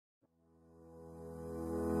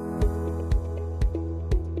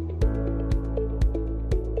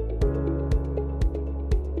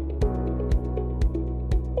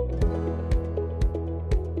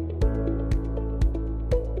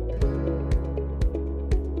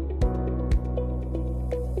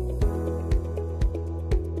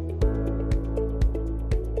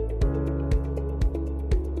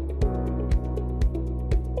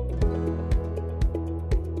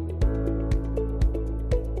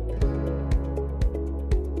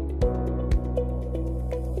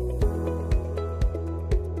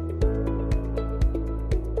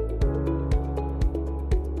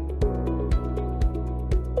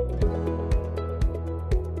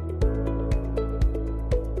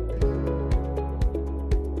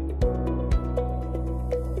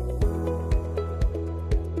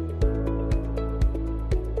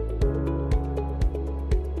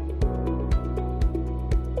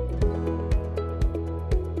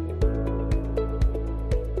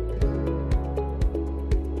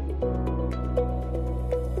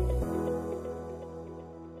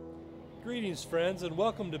Greetings, friends, and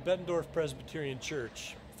welcome to Bettendorf Presbyterian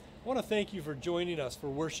Church. I want to thank you for joining us for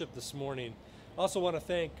worship this morning. I also want to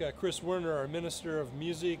thank Chris Werner, our minister of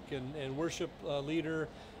music and worship leader,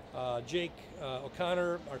 Jake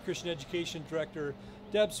O'Connor, our Christian education director,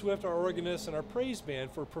 Deb Swift, our organist, and our praise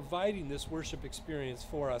band for providing this worship experience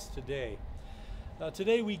for us today.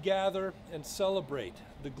 Today we gather and celebrate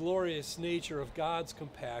the glorious nature of God's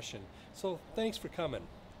compassion. So thanks for coming.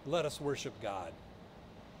 Let us worship God.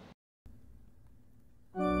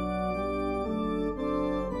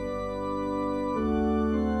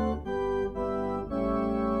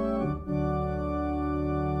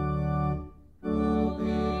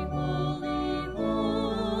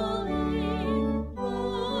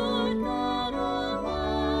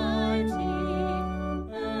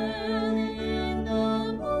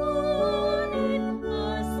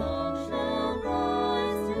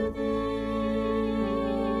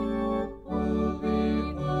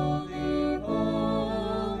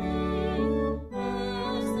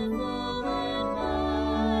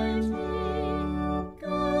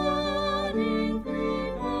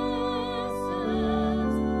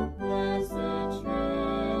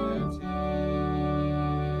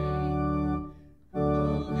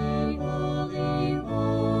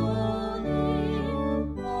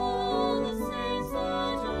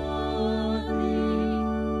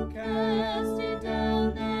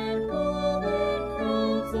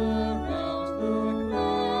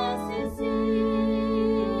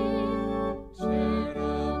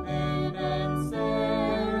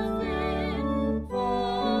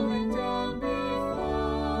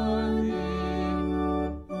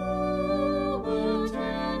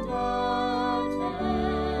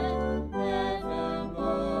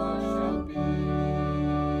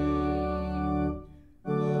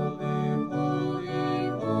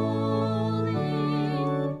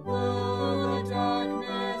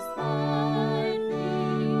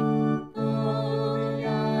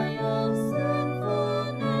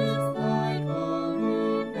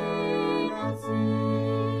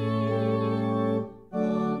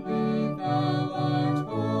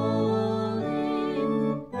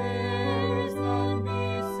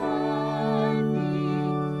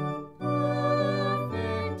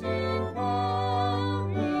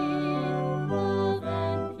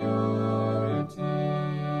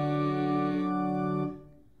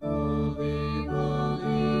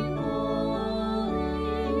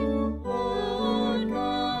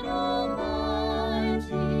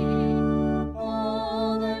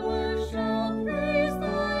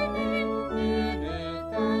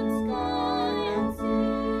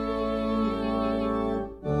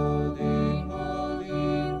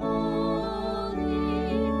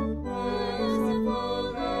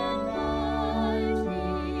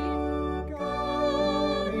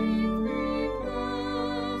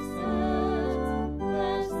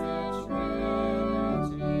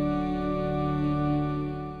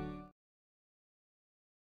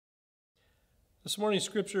 This morning's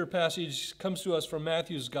scripture passage comes to us from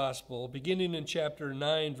Matthew's Gospel, beginning in chapter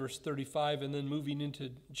 9, verse 35, and then moving into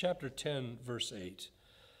chapter 10, verse 8.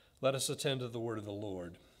 Let us attend to the word of the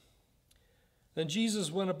Lord. Then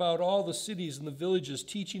Jesus went about all the cities and the villages,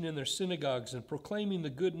 teaching in their synagogues and proclaiming the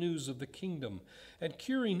good news of the kingdom, and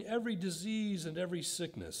curing every disease and every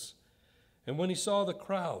sickness. And when he saw the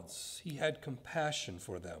crowds, he had compassion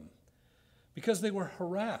for them, because they were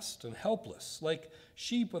harassed and helpless, like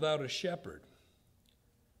sheep without a shepherd.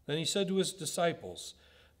 Then he said to his disciples,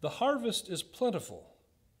 "The harvest is plentiful,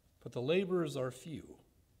 but the laborers are few.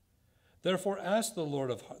 Therefore ask the Lord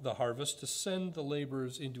of the harvest to send the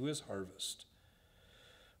laborers into his harvest."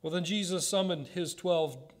 Well, then Jesus summoned his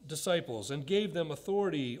 12 disciples and gave them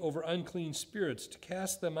authority over unclean spirits to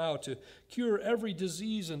cast them out, to cure every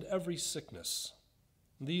disease and every sickness.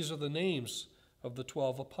 And these are the names of the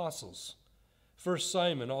 12 apostles. First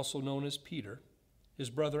Simon, also known as Peter, his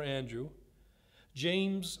brother Andrew,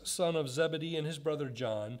 James, son of Zebedee, and his brother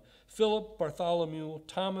John, Philip, Bartholomew,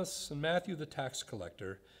 Thomas, and Matthew the tax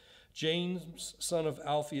collector, James, son of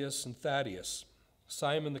Alphaeus, and Thaddeus,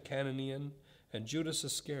 Simon the Cananean, and Judas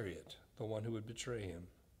Iscariot, the one who would betray him.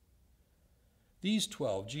 These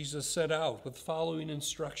 12 Jesus sent out with following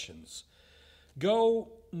instructions: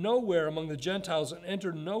 "Go nowhere among the Gentiles and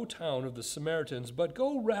enter no town of the Samaritans, but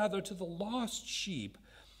go rather to the lost sheep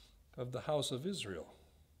of the house of Israel.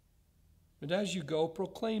 And as you go,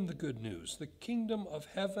 proclaim the good news. The kingdom of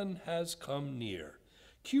heaven has come near.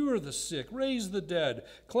 Cure the sick, raise the dead,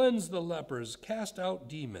 cleanse the lepers, cast out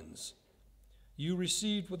demons. You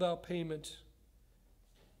received without payment,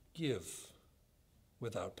 give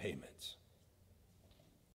without payment."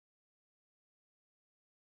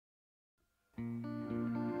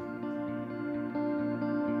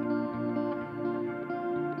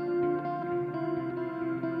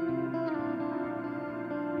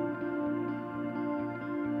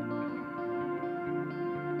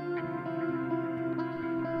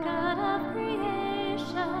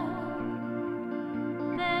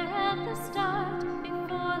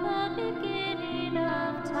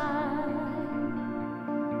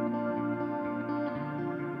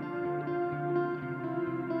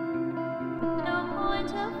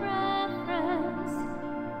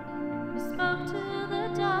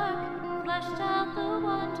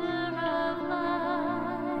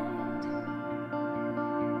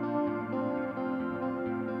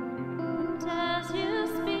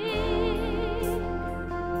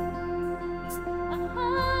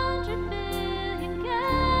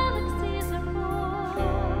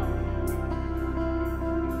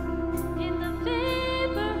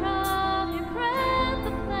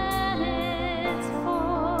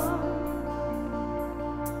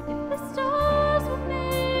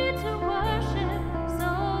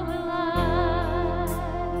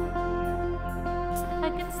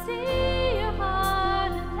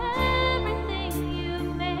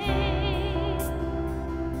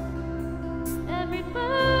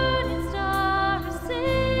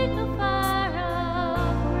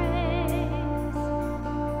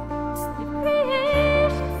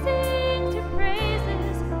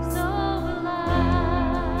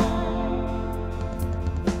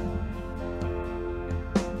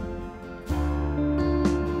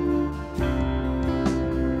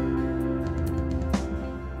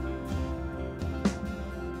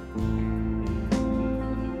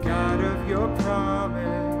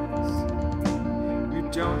 promise. You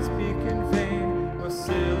don't speak in vain, or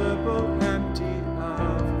syllable empty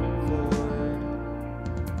of void.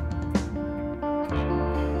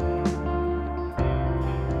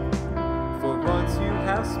 For once you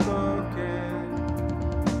have spoken,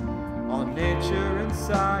 all nature and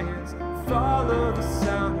science follow the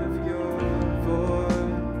sound of your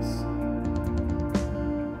voice.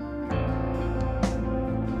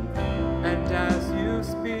 And as you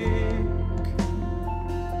speak,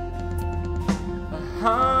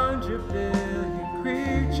 100 billion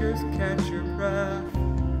creatures catch your breath,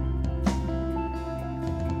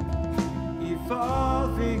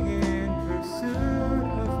 evolving in pursuit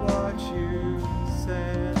of what you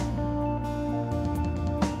said.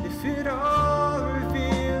 If it all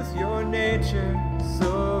reveals your nature,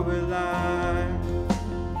 so will I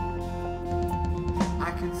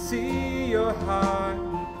can see your heart,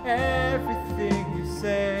 everything you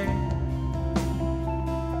say.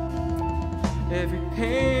 Every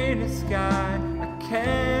painted sky, a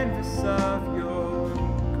canvas of your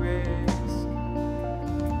grace.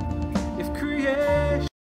 If creation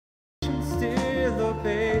still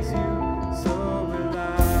obeys you, so will I.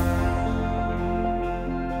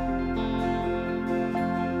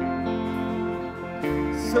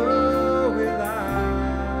 So will I.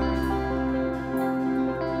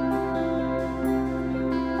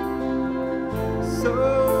 So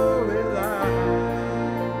will I.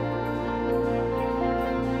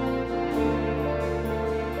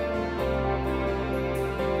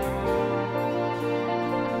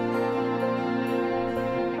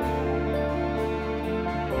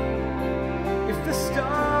 If the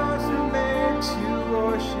stars are made to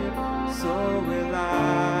worship, so will I.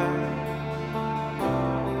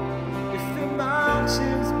 If the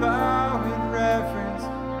mountains bow in reverence,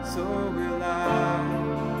 so will I.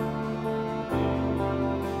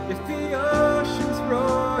 If the oceans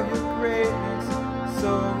roar your greatness,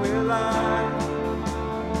 so will I.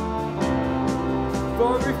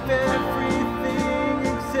 For if everything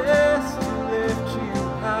exists to lift you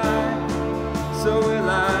high, so will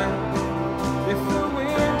I. If the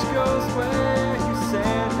wind goes where you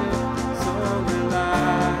send it, so will I.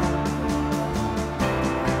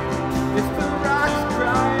 If the rocks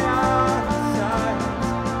cry out in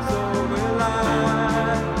silence, so will I.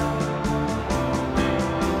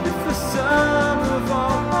 If the sum of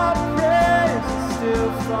all my praises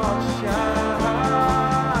still falls shy,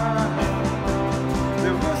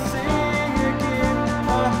 then we'll sing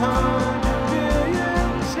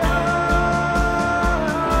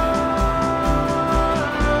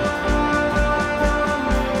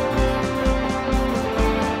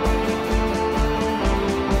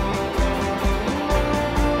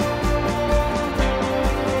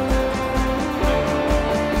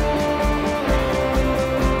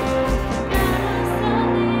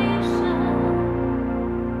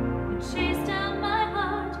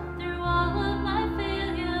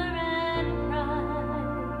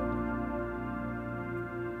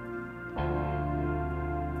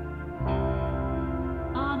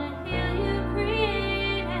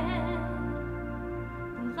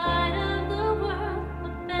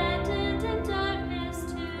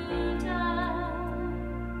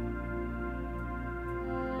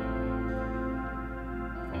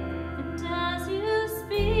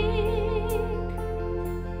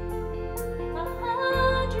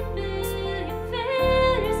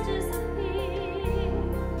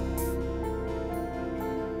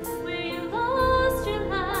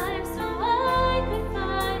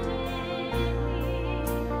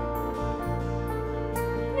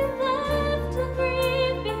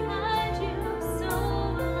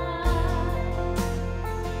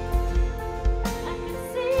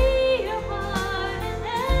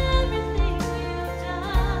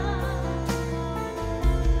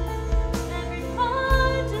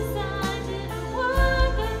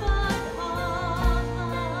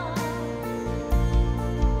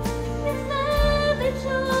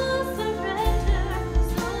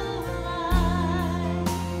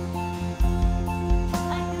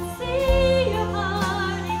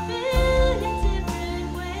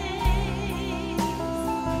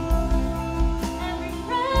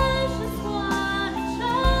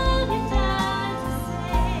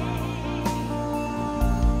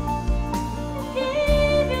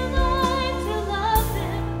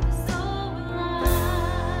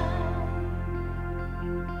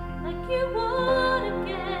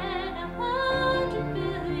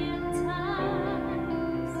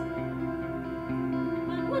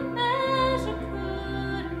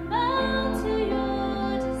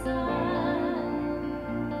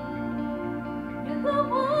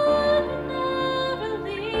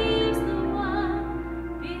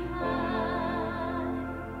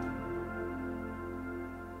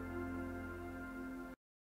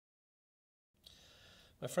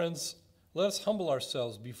My friends, let us humble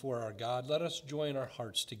ourselves before our God. Let us join our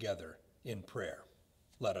hearts together in prayer.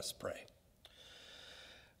 Let us pray.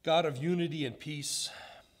 God of unity and peace,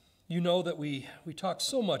 you know that we talk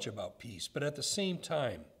so much about peace, but at the same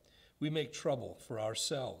time, we make trouble for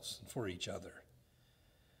ourselves and for each other.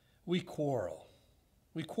 We quarrel.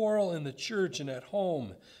 We quarrel in the church and at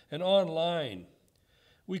home and online.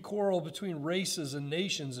 We quarrel between races and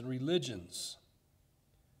nations and religions.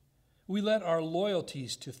 We let our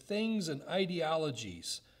loyalties to things and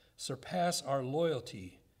ideologies surpass our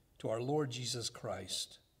loyalty to our Lord Jesus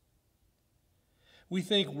Christ. We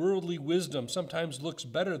think worldly wisdom sometimes looks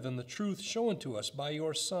better than the truth shown to us by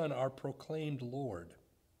your Son, our proclaimed Lord.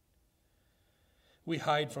 We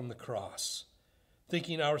hide from the cross,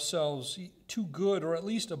 thinking ourselves too good or at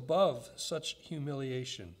least above such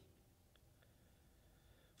humiliation.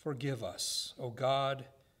 Forgive us, O God,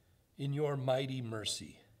 in your mighty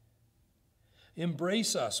mercy.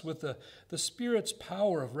 Embrace us with the Spirit's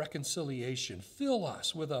power of reconciliation. Fill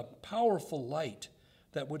us with a powerful light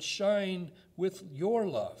that would shine with your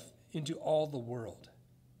love into all the world.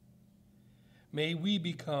 May we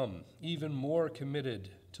become even more committed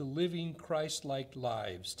to living Christ-like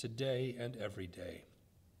lives today and every day.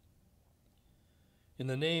 In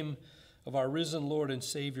the name of our risen Lord and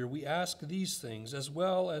Savior, we ask these things as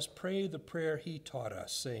well as pray the prayer he taught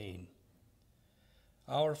us, saying,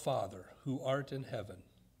 Our Father, who art in heaven,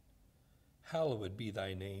 hallowed be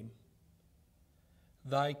thy name.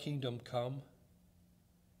 Thy kingdom come,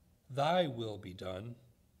 thy will be done,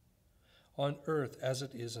 on earth as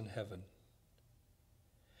it is in heaven.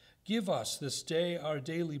 Give us this day our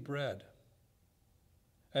daily bread,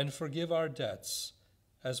 and forgive our debts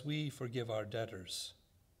as we forgive our debtors.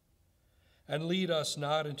 And lead us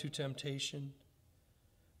not into temptation,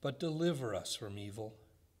 but deliver us from evil.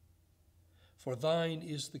 For thine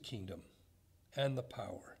is the kingdom, and the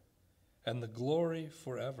power, and the glory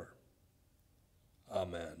forever.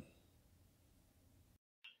 Amen.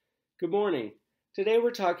 Good morning. Today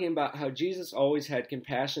we're talking about how Jesus always had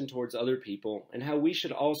compassion towards other people and how we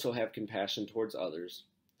should also have compassion towards others.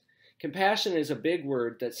 Compassion is a big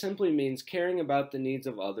word that simply means caring about the needs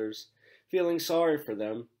of others, feeling sorry for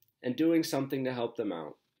them, and doing something to help them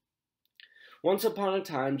out. Once upon a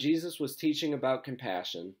time, Jesus was teaching about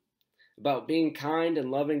compassion, about being kind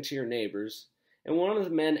and loving to your neighbors, and one of the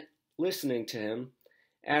men listening to him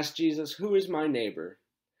asked Jesus, "Who is my neighbor?"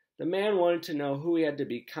 The man wanted to know who he had to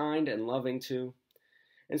be kind and loving to.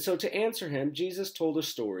 And so to answer him, Jesus told a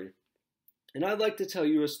story. And I'd like to tell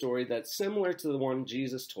you a story that's similar to the one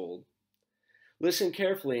Jesus told. Listen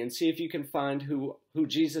carefully and see if you can find who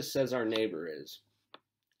Jesus says our neighbor is.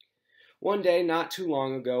 One day, not too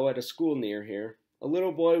long ago, at a school near here, a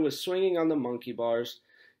little boy was swinging on the monkey bars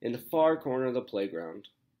in the far corner of the playground.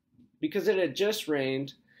 Because it had just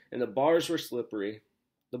rained and the bars were slippery,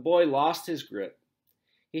 the boy lost his grip.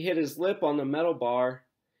 He hit his lip on the metal bar,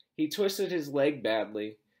 he twisted his leg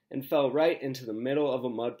badly, and fell right into the middle of a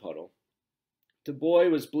mud puddle. The boy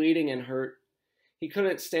was bleeding and hurt. He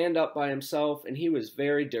couldn't stand up by himself, and he was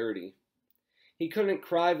very dirty. He couldn't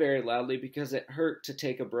cry very loudly because it hurt to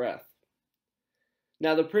take a breath.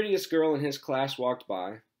 Now the prettiest girl in his class walked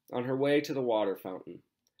by, on her way to the water fountain.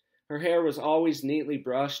 Her hair was always neatly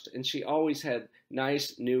brushed, and she always had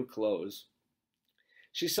nice, new clothes.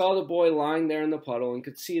 She saw the boy lying there in the puddle and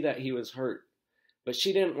could see that he was hurt, but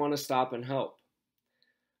she didn't want to stop and help.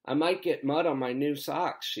 I might get mud on my new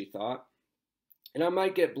socks, she thought, and I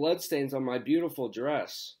might get bloodstains on my beautiful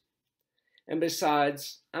dress. And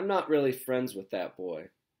besides, I'm not really friends with that boy.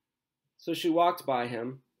 So she walked by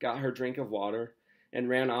him, got her drink of water, and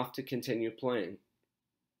ran off to continue playing.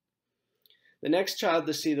 The next child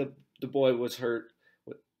to see the boy was hurt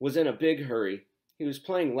was in a big hurry. He was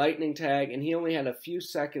playing lightning tag, and he only had a few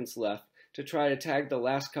seconds left to try to tag the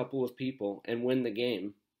last couple of people and win the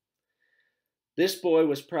game. This boy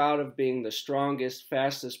was proud of being the strongest,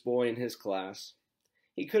 fastest boy in his class.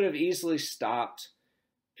 He could have easily stopped,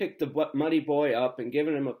 picked the muddy boy up, and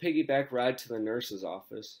given him a piggyback ride to the nurse's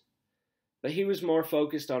office. But he was more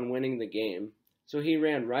focused on winning the game, so he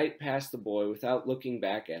ran right past the boy without looking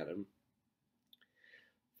back at him.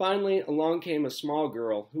 Finally, along came a small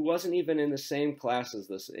girl who wasn't even in the same class as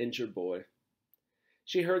this injured boy.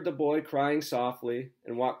 She heard the boy crying softly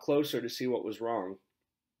and walked closer to see what was wrong.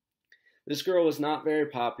 This girl was not very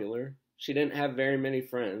popular, she didn't have very many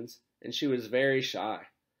friends, and she was very shy.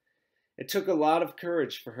 It took a lot of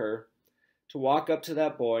courage for her to walk up to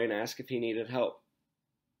that boy and ask if he needed help.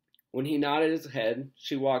 When he nodded his head,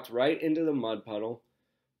 she walked right into the mud puddle,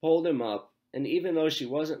 pulled him up, and even though she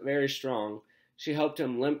wasn't very strong, she helped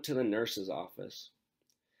him limp to the nurse's office.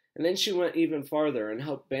 And then she went even farther and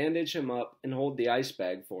helped bandage him up and hold the ice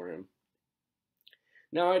bag for him.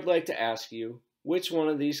 Now I'd like to ask you, which one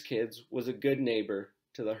of these kids was a good neighbor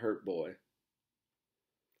to the hurt boy?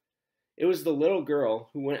 It was the little girl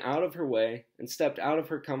who went out of her way and stepped out of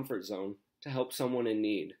her comfort zone to help someone in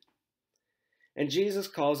need. And Jesus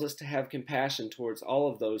calls us to have compassion towards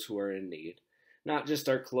all of those who are in need, not just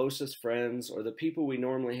our closest friends or the people we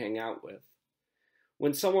normally hang out with.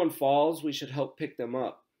 When someone falls, we should help pick them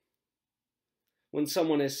up. When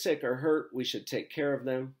someone is sick or hurt, we should take care of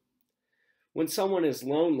them. When someone is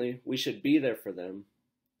lonely, we should be there for them.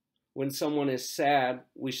 When someone is sad,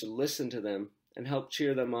 we should listen to them and help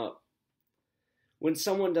cheer them up. When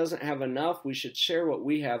someone doesn't have enough, we should share what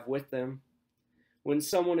we have with them. When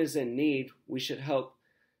someone is in need, we should help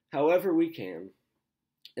however we can.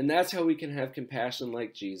 And that's how we can have compassion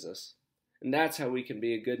like Jesus. And that's how we can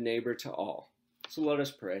be a good neighbor to all. So let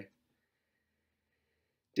us pray.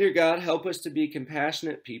 Dear God, help us to be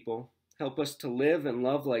compassionate people. Help us to live and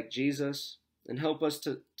love like Jesus. And help us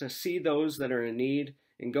to see those that are in need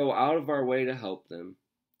and go out of our way to help them.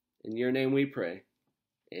 In your name we pray.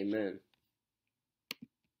 Amen.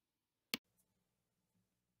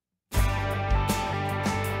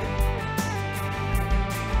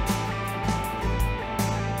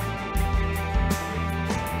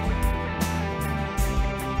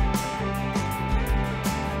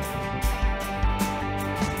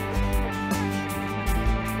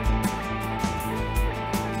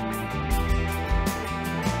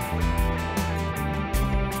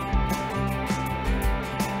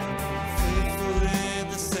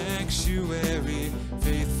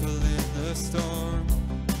 Faithful in the storm,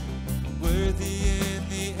 worthy in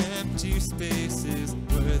the empty spaces,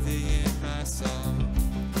 worthy in my song.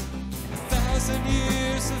 1,000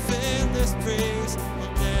 years of endless praise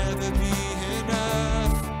will never be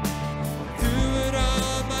enough. Through it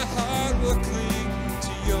all, my heart will cling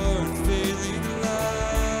to your unfailing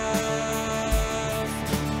love.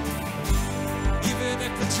 Even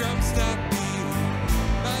if the drums stop beating,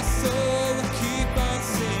 my soul will keep on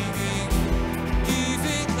singing.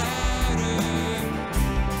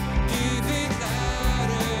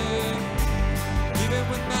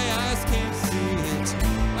 When my eyes can't see it,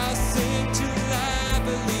 I'll sing till I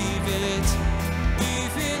believe it.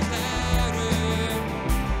 Even louder,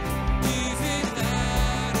 even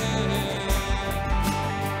louder.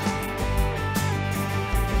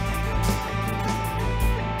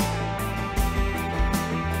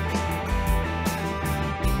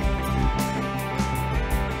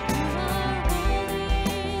 You are holy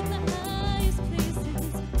in the highest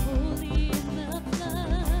places, holy in the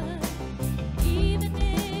flood. Even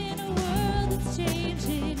in a world that's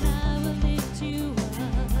changing, I will lift you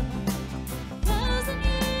up. 1,000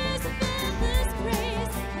 years of endless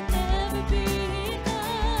praise will never be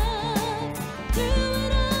enough. Through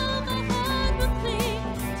it all, my heart will cling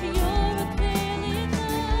to your unfailing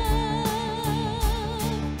love.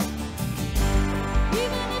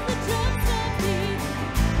 Even if the drums stop beating,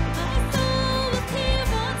 my soul will keep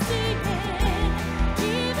on singing.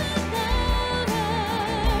 Even louder,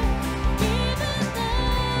 even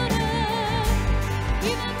louder.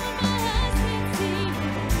 Even when my eyes can't see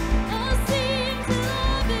it, I'll sing till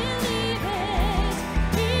I believe it.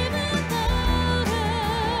 Even louder,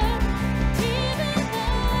 even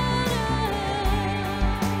louder.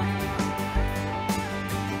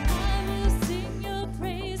 I will sing your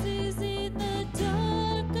praises in the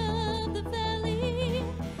dark of the valley,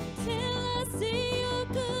 till I see your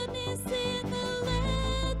goodness in the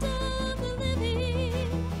land of the living.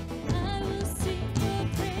 I will sing your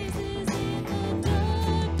praises in the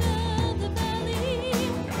dark of the valley,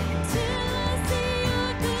 till I see your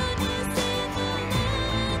goodness in the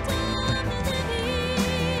land of the living.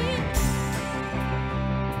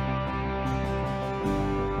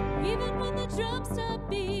 Even when the drums stop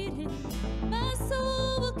beating, my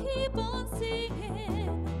soul will keep on singing.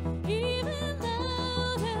 Even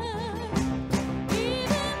louder,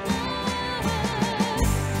 even louder.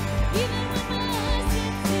 Even when my eyes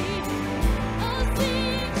can't see it, I'll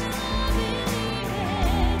sing till I believe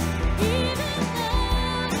it. Even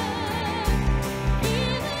louder,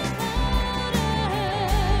 even louder.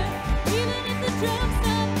 Even if the drums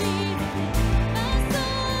stop beating, my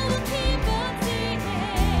soul will keep on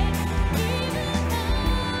singing. Even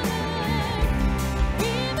louder,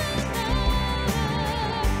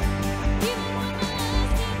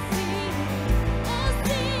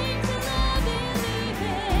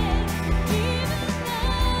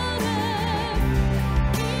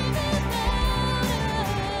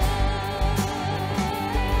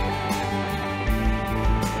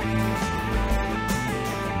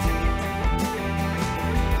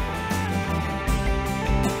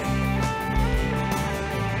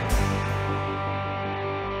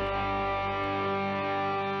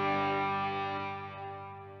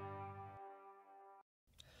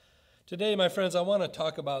 Today, my friends, I want to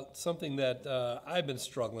talk about something that I've been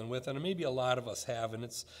struggling with, and maybe a lot of us have, and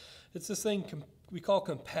it's this thing we call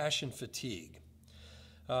compassion fatigue.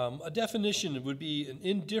 A definition would be an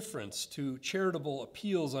indifference to charitable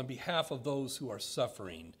appeals on behalf of those who are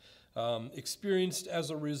suffering, experienced as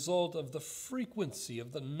a result of the frequency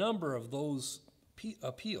of the number of those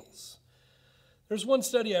appeals. There's one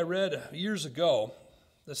study I read years ago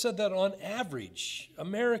that said that on average,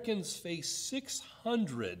 Americans face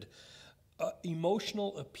 600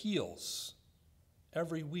 emotional appeals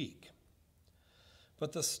every week.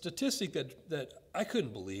 But the statistic that I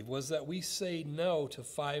couldn't believe was that we say no to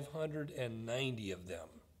 590 of them,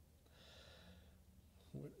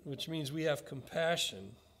 which means we have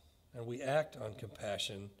compassion and we act on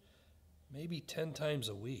compassion maybe 10 times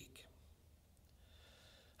a week.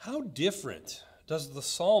 How different does the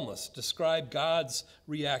psalmist describe God's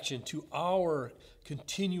reaction to our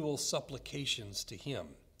continual supplications to him?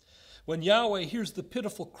 When Yahweh hears the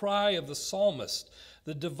pitiful cry of the psalmist,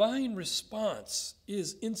 the divine response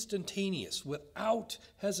is instantaneous, without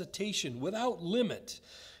hesitation, without limit.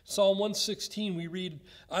 Psalm 116, we read,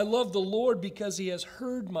 "I love the Lord because he has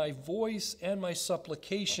heard my voice and my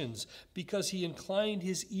supplications, because he inclined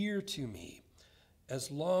his ear to me, as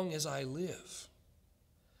long as I live."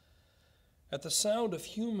 At the sound of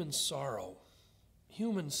human sorrow,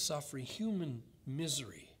 human suffering, human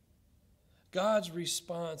misery, God's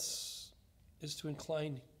response is to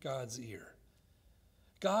incline God's ear.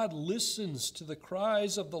 God listens to the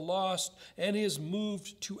cries of the lost and is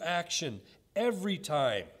moved to action every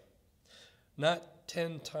time, not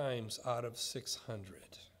 10 times out of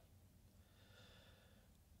 600.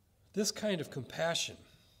 This kind of compassion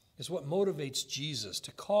is what motivates Jesus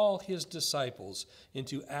to call his disciples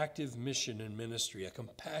into active mission and ministry, a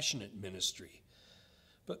compassionate ministry.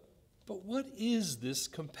 But what is this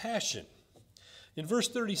compassion? In verse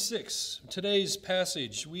 36, today's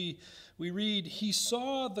passage, we read, "He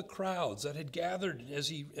saw the crowds that had gathered as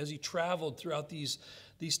he traveled throughout these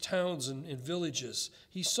towns and villages.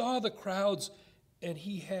 He saw the crowds, and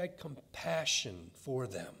he had compassion for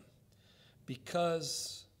them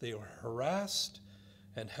because they were harassed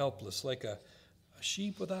and helpless, like a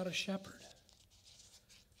sheep without a shepherd."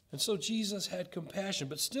 And so Jesus had compassion.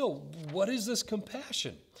 But still, what is this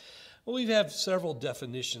compassion? Well, we have several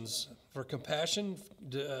definitions for compassion.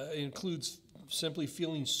 It includes simply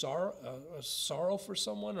feeling sorrow for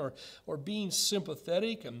someone, or being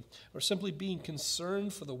sympathetic, or simply being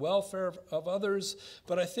concerned for the welfare of others.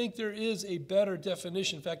 But I think there is a better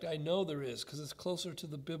definition. In fact, I know there is, because it's closer to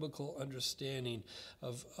the biblical understanding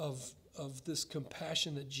of this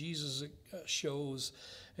compassion that Jesus shows.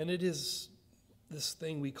 And it is this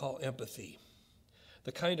thing we call empathy.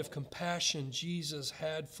 The kind of compassion Jesus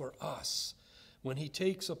had for us when he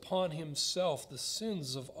takes upon himself the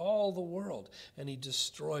sins of all the world and he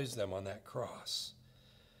destroys them on that cross.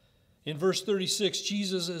 In verse 36,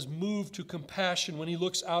 Jesus is moved to compassion when he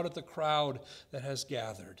looks out at the crowd that has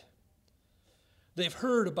gathered. They've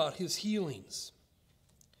heard about his healings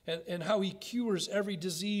and how he cures every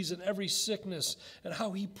disease and every sickness, and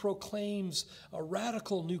how he proclaims a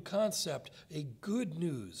radical new concept, a good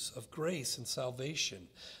news of grace and salvation,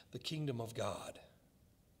 the kingdom of God.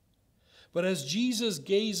 But as Jesus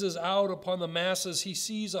gazes out upon the masses, he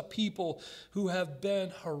sees a people who have been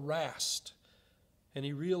harassed, and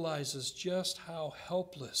he realizes just how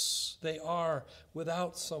helpless they are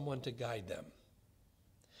without someone to guide them.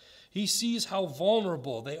 He sees how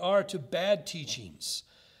vulnerable they are to bad teachings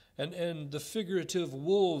and the figurative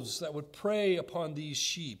wolves that would prey upon these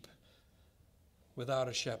sheep without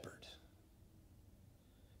a shepherd.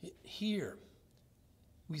 Here,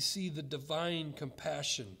 we see the divine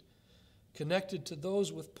compassion connected to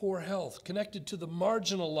those with poor health, connected to the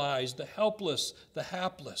marginalized, the helpless, the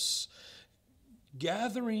hapless,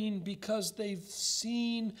 gathering because they've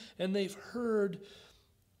seen and they've heard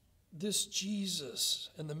this Jesus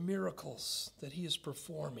and the miracles that he is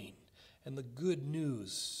performing and the good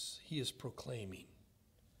news he is proclaiming.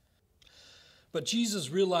 But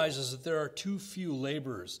Jesus realizes that there are too few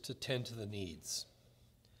laborers to tend to the needs.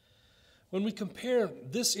 When we compare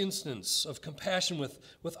this instance of compassion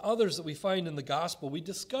with others that we find in the gospel, we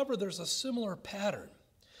discover there's a similar pattern.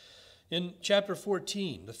 In chapter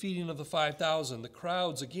 14, the feeding of the 5,000, the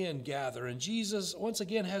crowds again gather, and Jesus once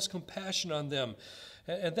again has compassion on them.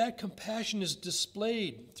 And that compassion is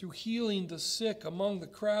displayed through healing the sick among the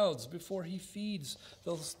crowds before he feeds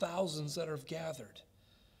those thousands that have gathered.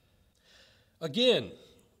 Again,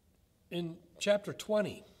 in chapter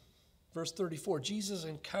 20, verse 34, Jesus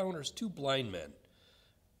encounters two blind men,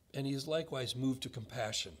 and he is likewise moved to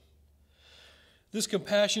compassion. This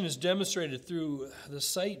compassion is demonstrated through the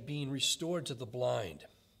sight being restored to the blind.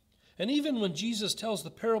 And even when Jesus tells the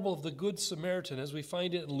parable of the Good Samaritan, as we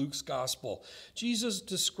find it in Luke's Gospel, Jesus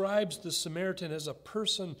describes the Samaritan as a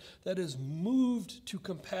person that is moved to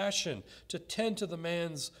compassion, to tend to the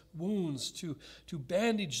man's wounds, to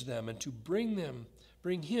bandage them, and to bring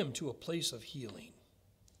him to a place of healing.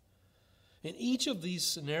 In each of these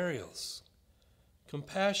scenarios,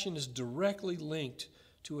 compassion is directly linked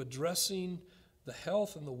to addressing the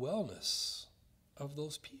health and the wellness of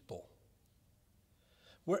those people.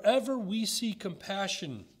 Wherever we see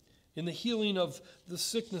compassion in the healing of the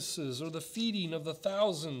sicknesses or the feeding of the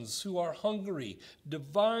thousands who are hungry,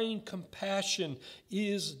 divine compassion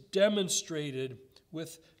is demonstrated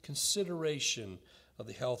with consideration of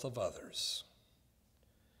the health of others.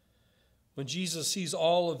 When Jesus sees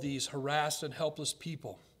all of these harassed and helpless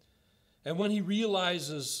people, and when he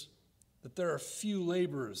realizes that there are few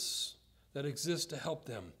laborers that exist to help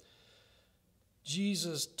them,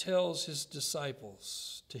 Jesus tells his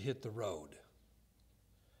disciples to hit the road.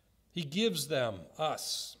 He gives them,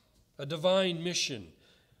 us, a divine mission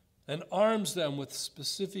and arms them with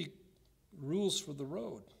specific rules for the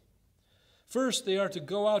road. First, they are to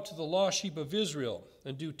go out to the lost sheep of Israel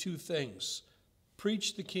and do two things: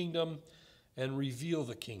 preach the kingdom and reveal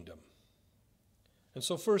the kingdom. And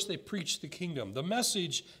so first they preach the kingdom. The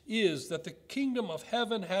message is that the kingdom of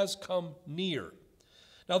heaven has come near.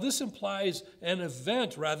 Now, this implies an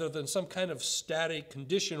event rather than some kind of static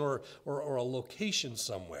condition or a location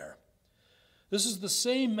somewhere. This is the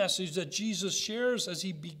same message that Jesus shares as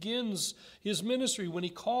he begins his ministry when he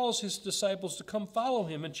calls his disciples to come follow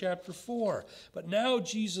him in chapter 4. But now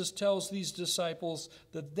Jesus tells these disciples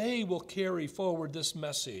that they will carry forward this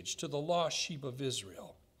message to the lost sheep of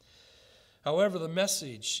Israel. However, the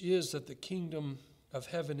message is that the kingdom of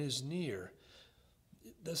heaven is near.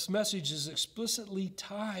 This message is explicitly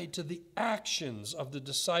tied to the actions of the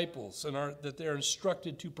disciples and that they're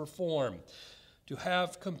instructed to perform, to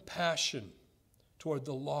have compassion toward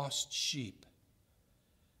the lost sheep,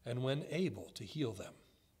 and when able, to heal them.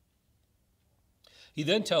 He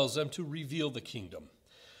then tells them to reveal the kingdom.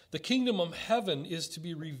 The kingdom of heaven is to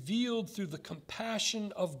be revealed through the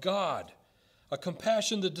compassion of God, a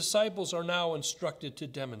compassion the disciples are now instructed to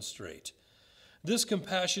demonstrate. This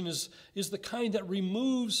compassion is the kind that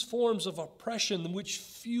removes forms of oppression which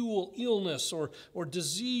fuel illness or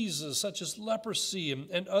diseases such as leprosy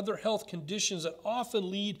and other health conditions that often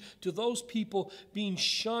lead to those people being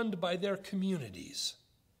shunned by their communities.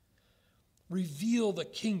 Reveal the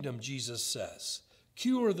kingdom, Jesus says.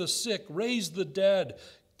 Cure the sick, raise the dead,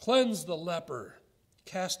 cleanse the leper,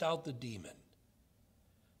 cast out the demon.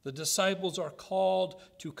 The disciples are called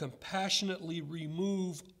to compassionately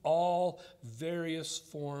remove all various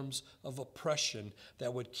forms of oppression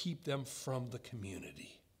that would keep them from the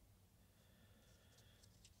community.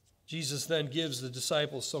 Jesus then gives the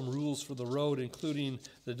disciples some rules for the road, including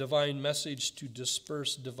the divine message to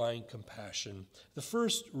disperse divine compassion. The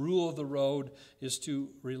first rule of the road is to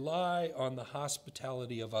rely on the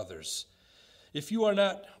hospitality of others. If you are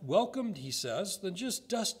not welcomed, he says, then just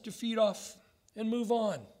dust your feet off and move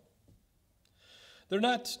on. They're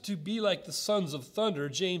not to be like the sons of thunder,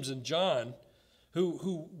 James and John,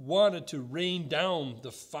 who wanted to rain down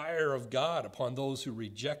the fire of God upon those who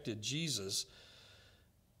rejected Jesus.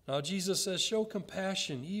 Now, Jesus says, show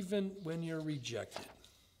compassion even when you're rejected.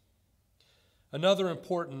 Another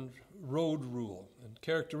important road rule and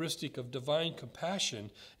characteristic of divine compassion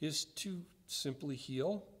is to simply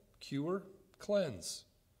heal, cure, cleanse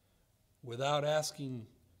without asking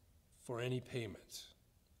for any payment.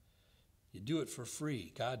 You do it for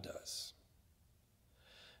free. God does.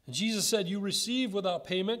 And Jesus said, you receive without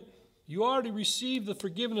payment. You already received the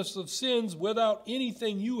forgiveness of sins without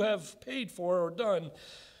anything you have paid for or done.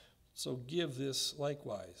 So give this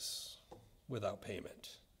likewise without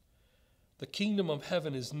payment. The kingdom of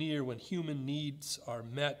heaven is near when human needs are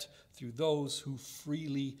met through those who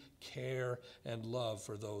freely care and love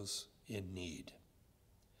for those in need.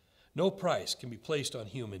 No price can be placed on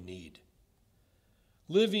human need.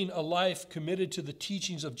 Living a life committed to the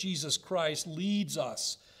teachings of Jesus Christ leads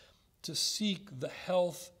us to seek the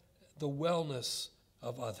health, the wellness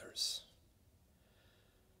of others.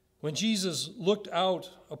 When Jesus looked out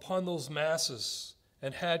upon those masses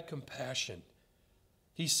and had compassion,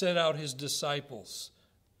 he sent out his disciples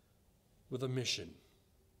with a mission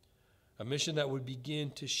that would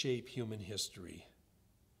begin to shape human history.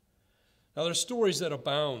 Now, there are stories that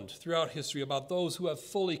abound throughout history about those who have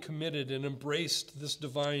fully committed and embraced this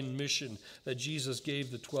divine mission that Jesus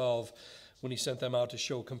gave the 12 when he sent them out to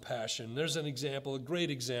show compassion. There's an example, a great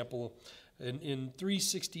example, in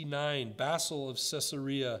 369, Basil of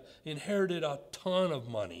Caesarea inherited a ton of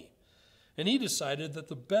money. And he decided that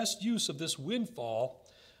the best use of this windfall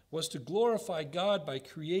was to glorify God by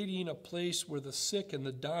creating a place where the sick and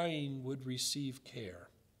the dying would receive care.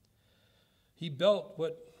 He built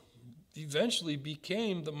what eventually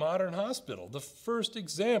became the modern hospital, the first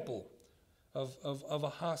example of a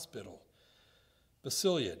hospital,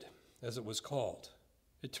 Basiliad, as it was called.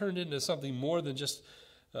 It turned into something more than just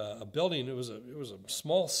a building. It was a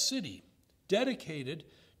small city dedicated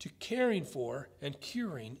to caring for and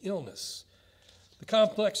curing illness. The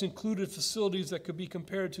complex included facilities that could be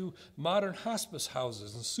compared to modern hospice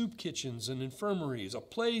houses and soup kitchens and infirmaries, a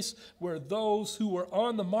place where those who were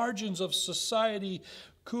on the margins of society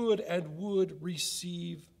could and would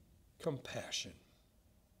receive compassion.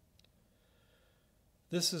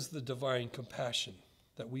 This is the divine compassion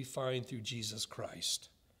that we find through Jesus Christ.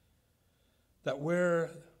 That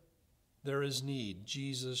where there is need,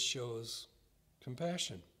 Jesus shows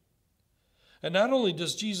compassion. And not only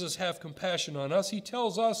does Jesus have compassion on us, he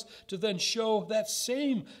tells us to then show that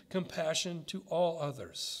same compassion to all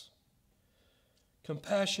others.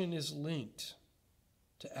 Compassion is linked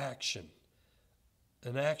to action,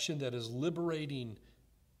 an action that is liberating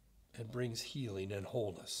and brings healing and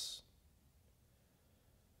wholeness.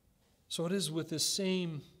 So it is with this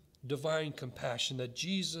same divine compassion that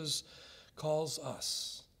Jesus calls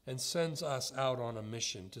us and sends us out on a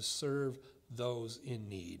mission to serve those in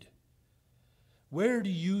need. Where do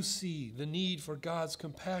you see the need for God's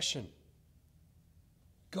compassion?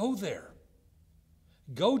 Go there.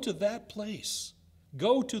 Go to that place.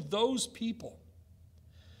 Go to those people.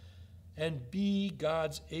 And be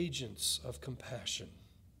God's agents of compassion,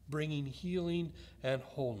 bringing healing and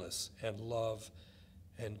wholeness and love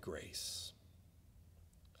and grace.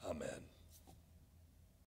 Amen.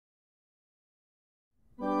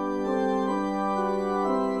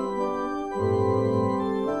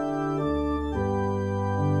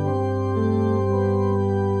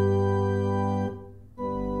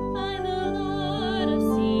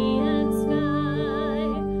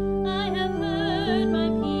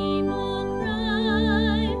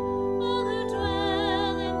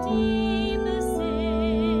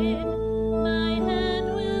 My hand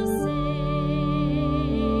will save.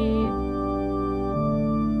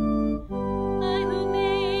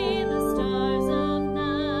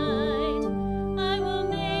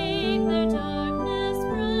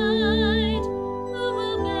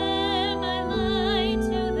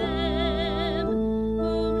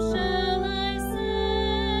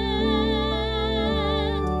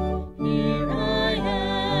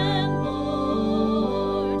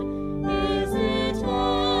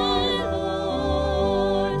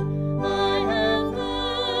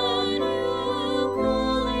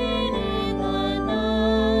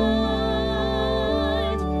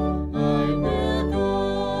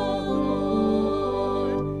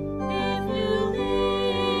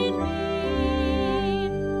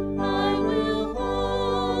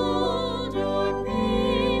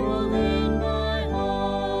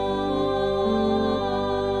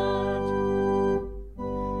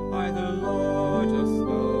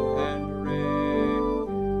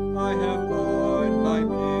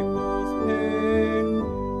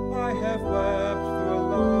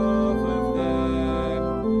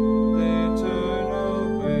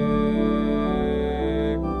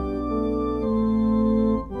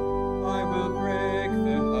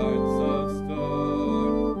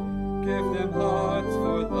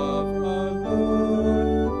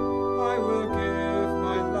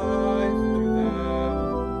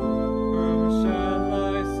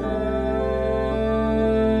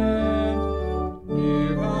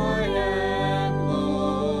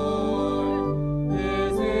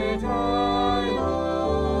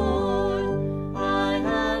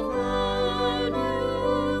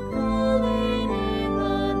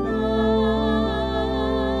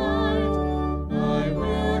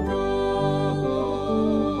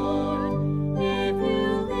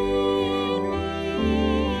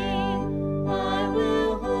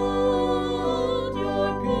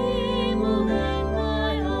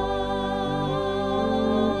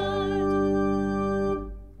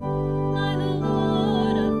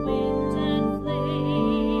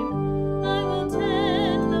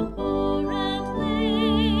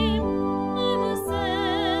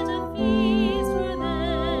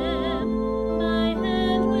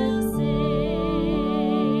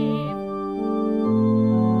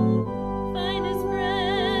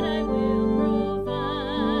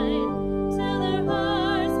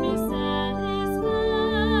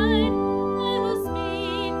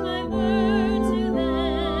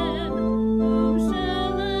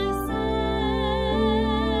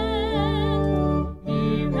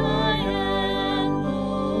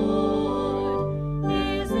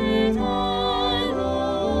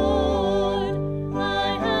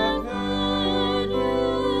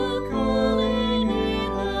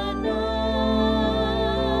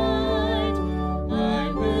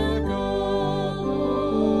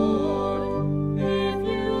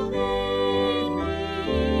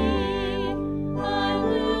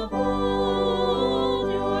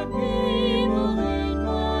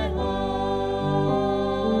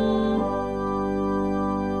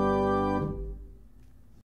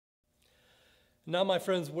 Now, my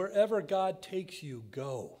friends, wherever God takes you,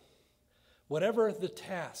 go. Whatever the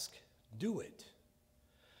task, do it.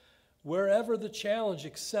 Wherever the challenge,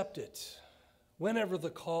 accept it. Whenever the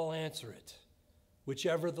call, answer it.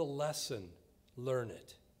 Whichever the lesson, learn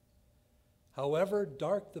it. However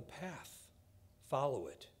dark the path, follow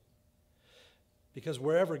it. Because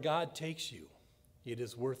wherever God takes you, it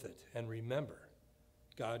is worth it. And remember,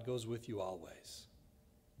 God goes with you always.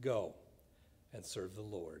 Go and serve the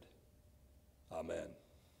Lord. Amen.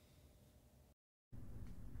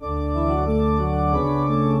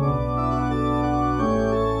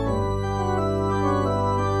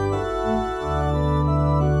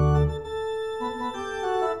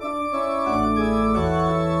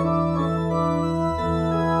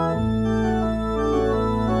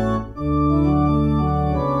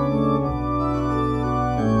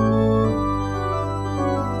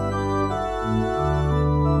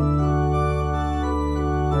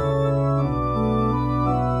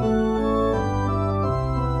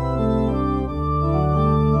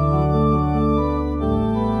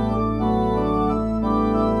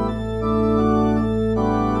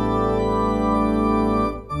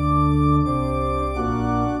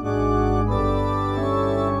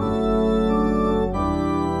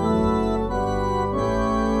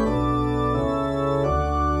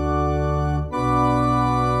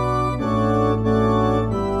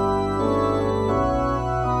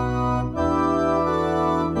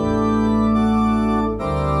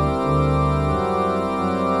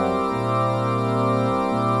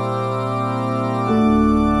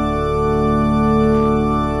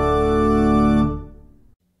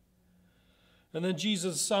 And then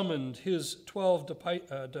Jesus summoned his 12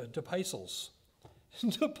 disciples.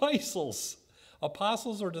 Disciples.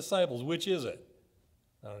 Apostles or disciples, which is it?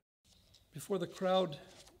 Before the crowd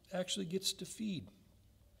actually gets to feed.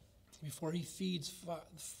 Before he feeds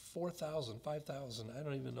 4,000, 5,000. I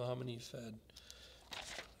don't even know how many he fed.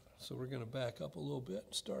 So we're going to back up a little bit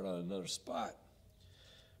and start on another spot.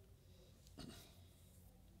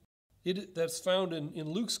 That's found in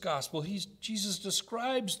Luke's gospel. Jesus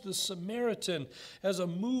describes the Samaritan as a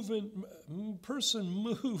person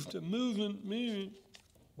moving.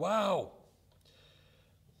 Wow.